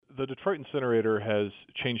the Detroit Incinerator has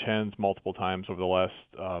changed hands multiple times over the last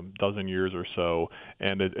dozen years or so,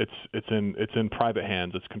 and it's in private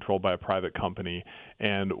hands. It's controlled by a private company.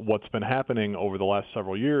 And what's been happening over the last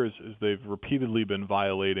several years is they've repeatedly been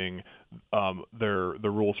violating the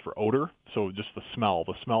rules for odor. So just the smell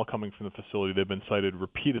coming from the facility. They've been cited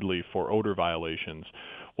repeatedly for odor violations.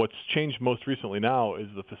 What's changed most recently now is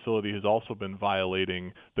the facility has also been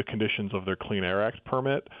violating the conditions of their Clean Air Act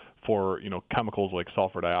permit for chemicals like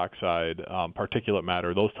sulfur dioxide, particulate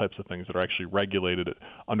matter, those types of things that are actually regulated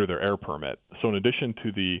under their air permit. So in addition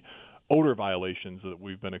to the odor violations that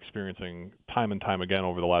we've been experiencing time and time again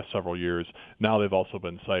over the last several years, now they've also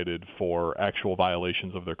been cited for actual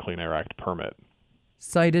violations of their Clean Air Act permit.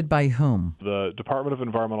 Cited by whom? The Department of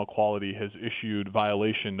Environmental Quality has issued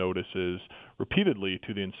violation notices repeatedly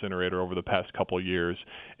to the incinerator over the past couple of years.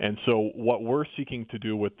 And so what we're seeking to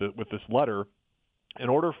do with this letter, in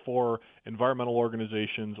order for environmental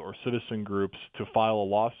organizations or citizen groups to file a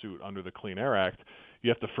lawsuit under the Clean Air Act, you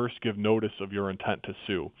have to first give notice of your intent to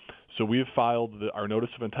sue. So we have filed our notice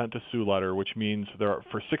of intent to sue letter, which means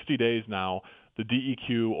for 60 days now, the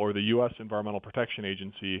DEQ or the U.S. Environmental Protection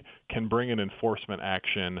Agency can bring an enforcement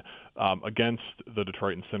action against the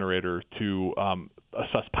Detroit Incinerator to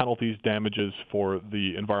assess penalties, damages for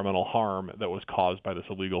the environmental harm that was caused by this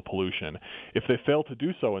illegal pollution. If they fail to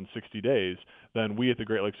do so in 60 days, then we at the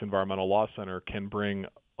Great Lakes Environmental Law Center can bring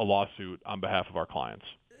a lawsuit on behalf of our clients.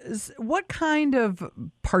 What kind of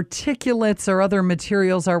particulates or other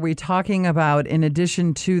materials are we talking about in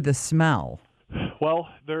addition to the smell? Well,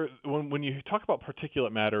 when you talk about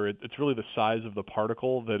particulate matter, it's really the size of the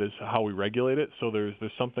particle that is how we regulate it. So there's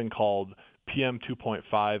something called PM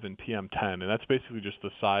 2.5 and PM 10, and that's basically just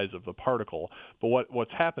the size of the particle. But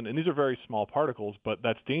what's happened, and these are very small particles, but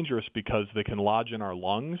that's dangerous because they can lodge in our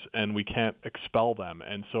lungs and we can't expel them.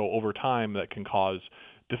 And so over time, that can cause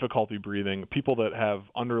difficulty breathing. People that have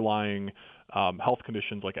underlying health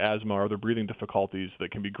conditions like asthma or other breathing difficulties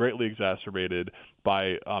that can be greatly exacerbated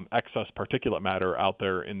by excess particulate matter out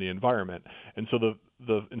there in the environment. And so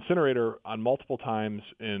the incinerator on multiple times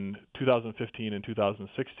in 2015 and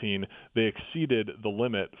 2016, they exceeded the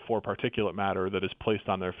limit for particulate matter that is placed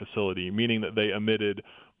on their facility, meaning that they emitted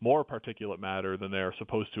more particulate matter than they are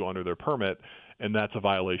supposed to under their permit, and that's a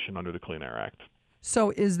violation under the Clean Air Act.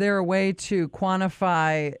 So is there a way to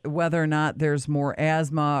quantify whether or not there's more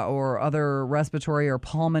asthma or other respiratory or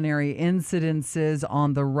pulmonary incidences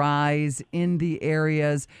on the rise in the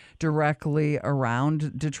areas directly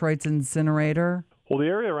around Detroit's incinerator? Well, the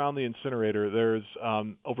area around the incinerator, there's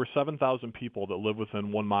over 7,000 people that live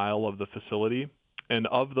within 1 mile of the facility. And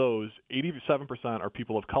of those, 87% are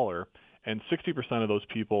people of color, and 60% of those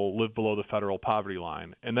people live below the federal poverty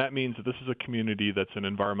line. And that means that this is a community that's an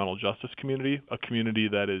environmental justice community, a community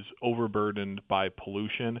that is overburdened by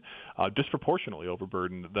pollution, disproportionately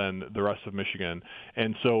overburdened than the rest of Michigan.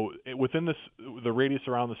 And so within the radius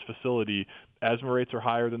around this facility, asthma rates are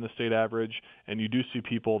higher than the state average, and you do see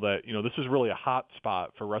people that, this is really a hot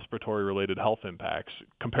spot for respiratory-related health impacts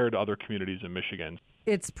compared to other communities in Michigan.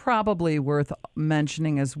 It's probably worth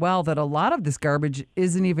mentioning as well that a lot of this garbage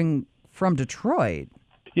isn't even from Detroit.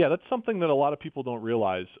 Yeah, that's something that a lot of people don't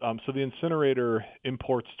realize. So the incinerator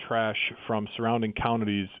imports trash from surrounding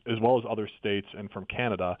counties as well as other states and from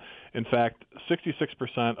Canada. In fact,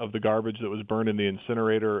 66% of the garbage that was burned in the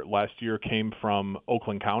incinerator last year came from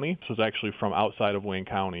Oakland County, so it's actually from outside of Wayne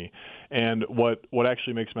County. And what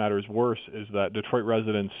actually makes matters worse is that Detroit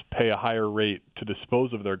residents pay a higher rate to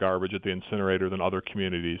dispose of their garbage at the incinerator than other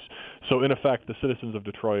communities. So in effect, the citizens of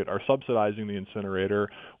Detroit are subsidizing the incinerator,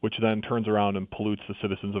 which then turns around and pollutes the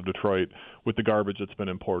citizens of Detroit with the garbage that's been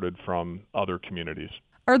imported from other communities.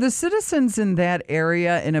 Are the citizens in that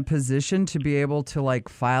area in a position to be able to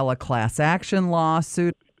file a class action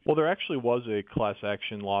lawsuit? Well, there actually was a class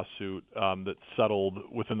action lawsuit that settled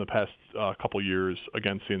within the past couple years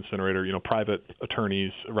against the incinerator. Private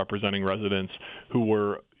attorneys representing residents who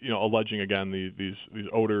were, alleging again these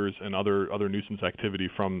odors and other nuisance activity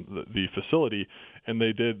from the facility, and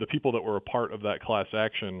the people that were a part of that class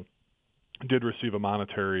action did receive a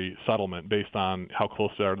monetary settlement based on how close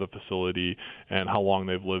they are to the facility and how long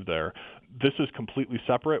they've lived there. This is completely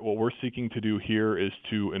separate. What we're seeking to do here is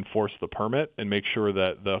to enforce the permit and make sure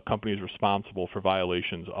that the company is responsible for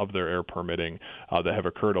violations of their air permitting that have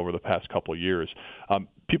occurred over the past couple of years.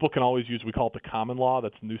 People can always use, we call it the common law,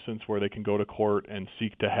 that's nuisance, where they can go to court and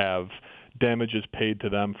seek to have damages paid to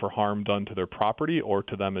them for harm done to their property or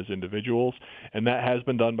to them as individuals. And that has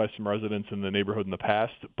been done by some residents in the neighborhood in the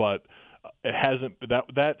past, but it hasn't.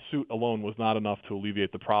 That suit alone was not enough to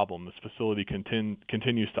alleviate the problem. This facility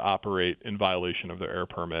continues to operate in violation of their air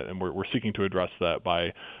permit, and we're seeking to address that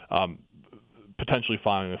by potentially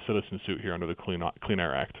filing a citizen suit here under the Clean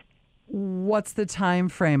Air Act. What's the time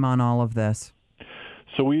frame on all of this?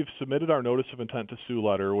 So we've submitted our notice of intent to sue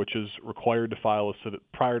letter, which is required to file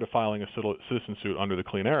prior to filing a citizen suit under the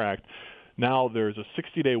Clean Air Act. Now there's a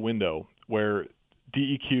 60-day window where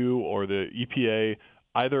DEQ or the EPA,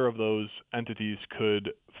 either of those entities,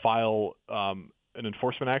 could file an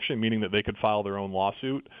enforcement action, meaning that they could file their own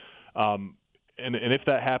lawsuit. And if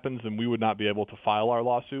that happens, then we would not be able to file our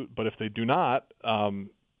lawsuit. But if they do not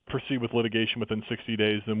proceed with litigation within 60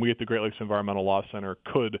 days, then we at the Great Lakes Environmental Law Center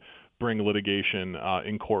could bring litigation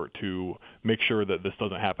in court to make sure that this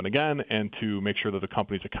doesn't happen again and to make sure that the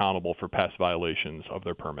company's accountable for past violations of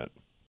their permit.